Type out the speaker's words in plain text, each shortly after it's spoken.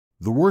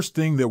The worst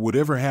thing that would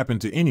ever happen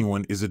to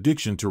anyone is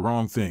addiction to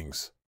wrong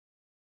things.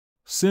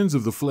 Sins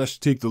of the flesh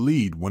take the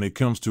lead when it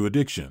comes to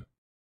addiction.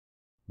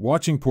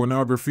 Watching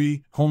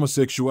pornography,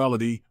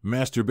 homosexuality,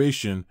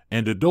 masturbation,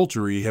 and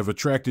adultery have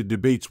attracted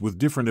debates with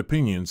different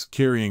opinions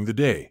carrying the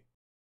day.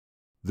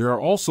 There are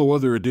also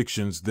other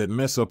addictions that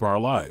mess up our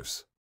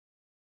lives.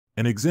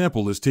 An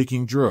example is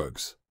taking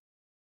drugs.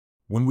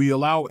 When we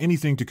allow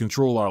anything to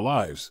control our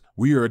lives,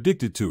 we are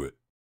addicted to it.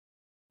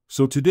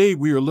 So today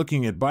we are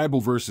looking at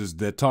Bible verses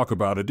that talk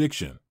about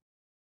addiction.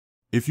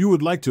 If you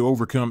would like to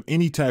overcome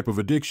any type of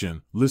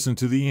addiction, listen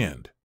to the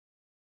end.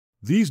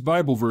 These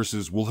Bible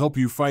verses will help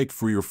you fight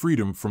for your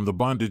freedom from the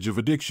bondage of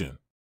addiction.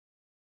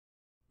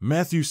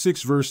 Matthew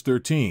 6 verse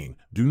 13,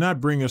 "Do not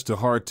bring us to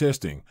hard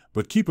testing,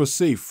 but keep us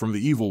safe from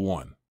the evil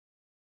one."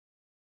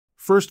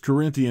 1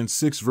 Corinthians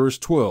 6 verse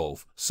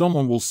 12,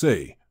 "Someone will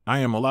say, 'I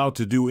am allowed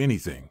to do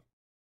anything.'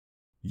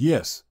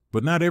 Yes,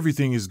 but not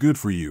everything is good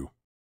for you.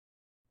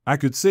 I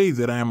could say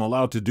that I am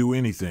allowed to do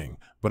anything,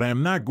 but I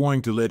am not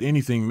going to let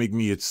anything make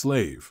me its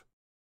slave."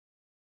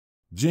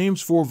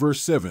 James 4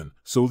 verse 7,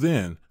 "So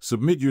then,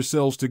 submit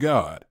yourselves to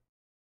God.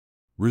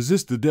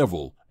 Resist the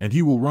devil, and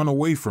he will run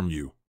away from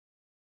you."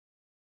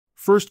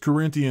 1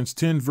 Corinthians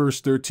 10 verse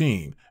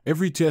 13,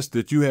 "Every test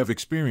that you have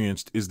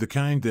experienced is the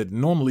kind that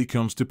normally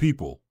comes to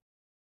people.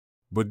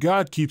 But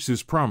God keeps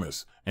his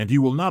promise, and he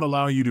will not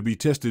allow you to be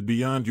tested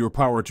beyond your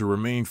power to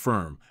remain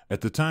firm.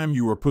 At the time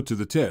you are put to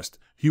the test,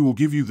 he will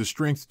give you the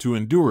strength to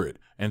endure it,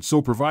 and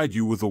so provide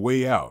you with a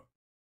way out."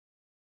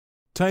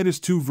 Titus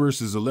 2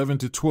 verses 11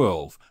 to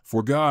 12,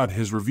 "For God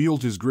has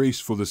revealed his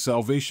grace for the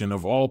salvation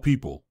of all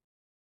people."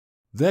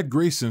 That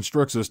grace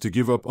instructs us to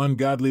give up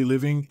ungodly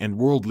living and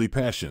worldly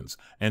passions,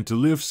 and to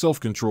live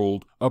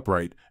self-controlled,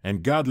 upright,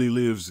 and godly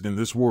lives in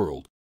this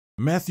world.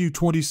 Matthew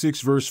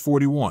 26 verse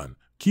 41,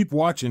 "Keep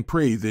watch and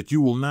pray that you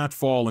will not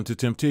fall into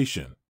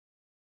temptation.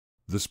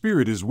 The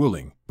spirit is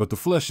willing, but the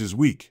flesh is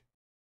weak."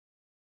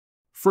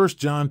 1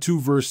 John 2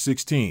 verse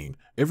 16,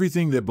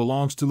 "Everything that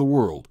belongs to the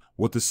world,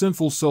 what the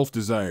sinful self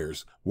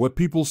desires, what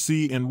people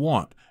see and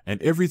want,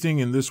 and everything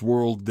in this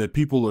world that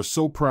people are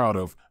so proud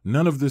of,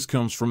 none of this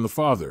comes from the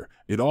Father,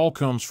 it all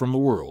comes from the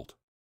world."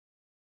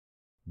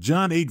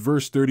 John 8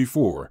 verse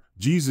 34,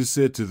 Jesus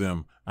said to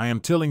them, "I am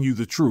telling you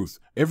the truth,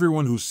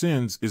 everyone who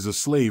sins is a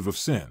slave of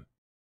sin."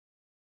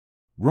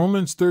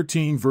 Romans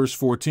 13 verse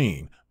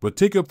 14, "But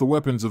take up the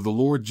weapons of the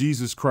Lord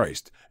Jesus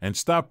Christ, and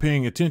stop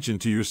paying attention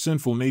to your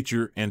sinful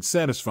nature and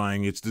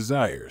satisfying its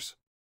desires."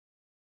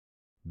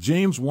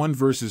 James 1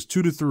 verses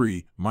 2 to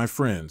 3, "My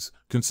friends,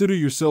 consider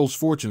yourselves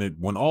fortunate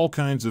when all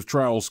kinds of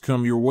trials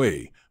come your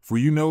way, for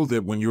you know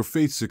that when your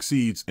faith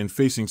succeeds in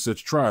facing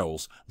such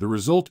trials, the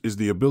result is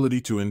the ability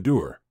to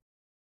endure."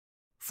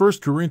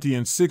 1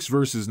 Corinthians 6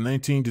 verses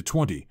 19 to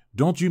 20,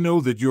 "Don't you know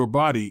that your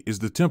body is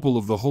the temple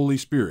of the Holy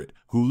Spirit,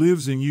 who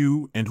lives in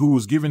you and who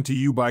was given to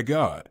you by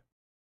God?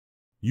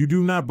 You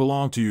do not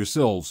belong to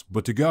yourselves,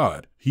 but to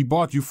God. He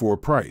bought you for a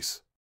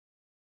price.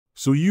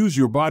 So use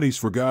your bodies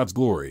for God's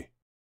glory."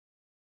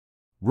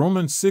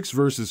 Romans 6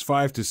 verses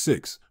 5 to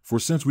 6, "For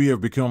since we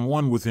have become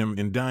one with him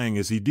in dying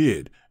as he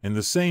did, in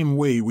the same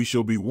way we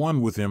shall be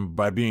one with him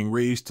by being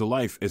raised to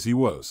life as he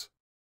was.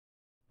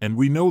 And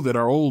we know that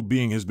our old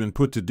being has been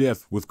put to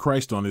death with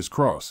Christ on his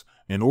cross,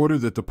 in order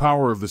that the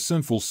power of the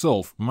sinful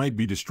self might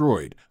be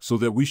destroyed, so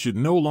that we should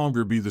no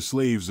longer be the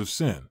slaves of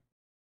sin."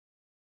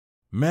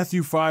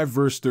 Matthew 5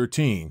 verse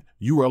 13,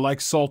 "You are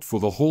like salt for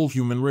the whole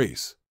human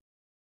race.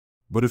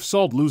 But if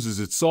salt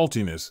loses its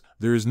saltiness,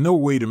 there is no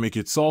way to make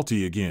it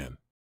salty again.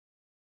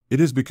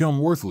 It has become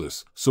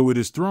worthless, so it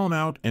is thrown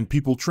out and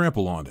people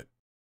trample on it."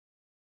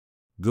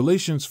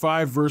 Galatians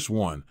 5 verse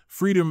 1,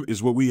 "Freedom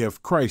is what we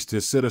have. Christ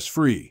has set us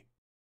free.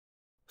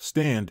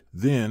 Stand,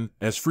 then,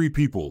 as free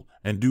people,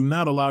 and do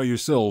not allow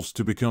yourselves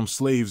to become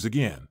slaves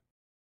again."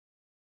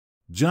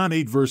 John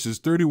 8 verses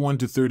 31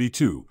 to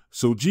 32,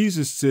 "So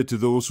Jesus said to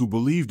those who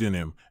believed in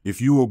him,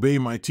 'If you obey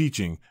my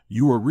teaching,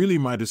 you are really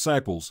my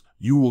disciples,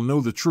 you will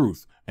know the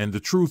truth, and the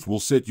truth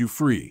will set you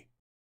free.'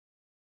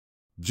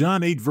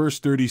 John 8 verse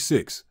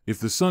 36, "If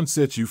the Son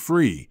sets you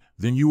free,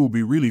 then you will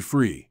be really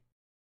free."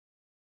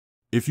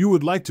 If you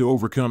would like to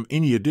overcome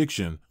any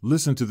addiction,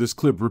 listen to this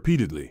clip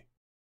repeatedly.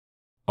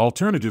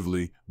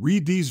 Alternatively,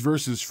 read these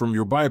verses from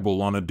your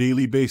Bible on a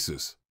daily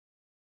basis.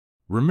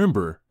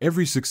 Remember,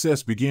 every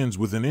success begins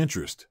with an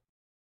interest.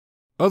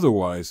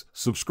 Otherwise,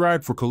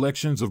 subscribe for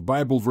collections of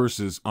Bible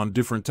verses on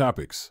different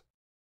topics.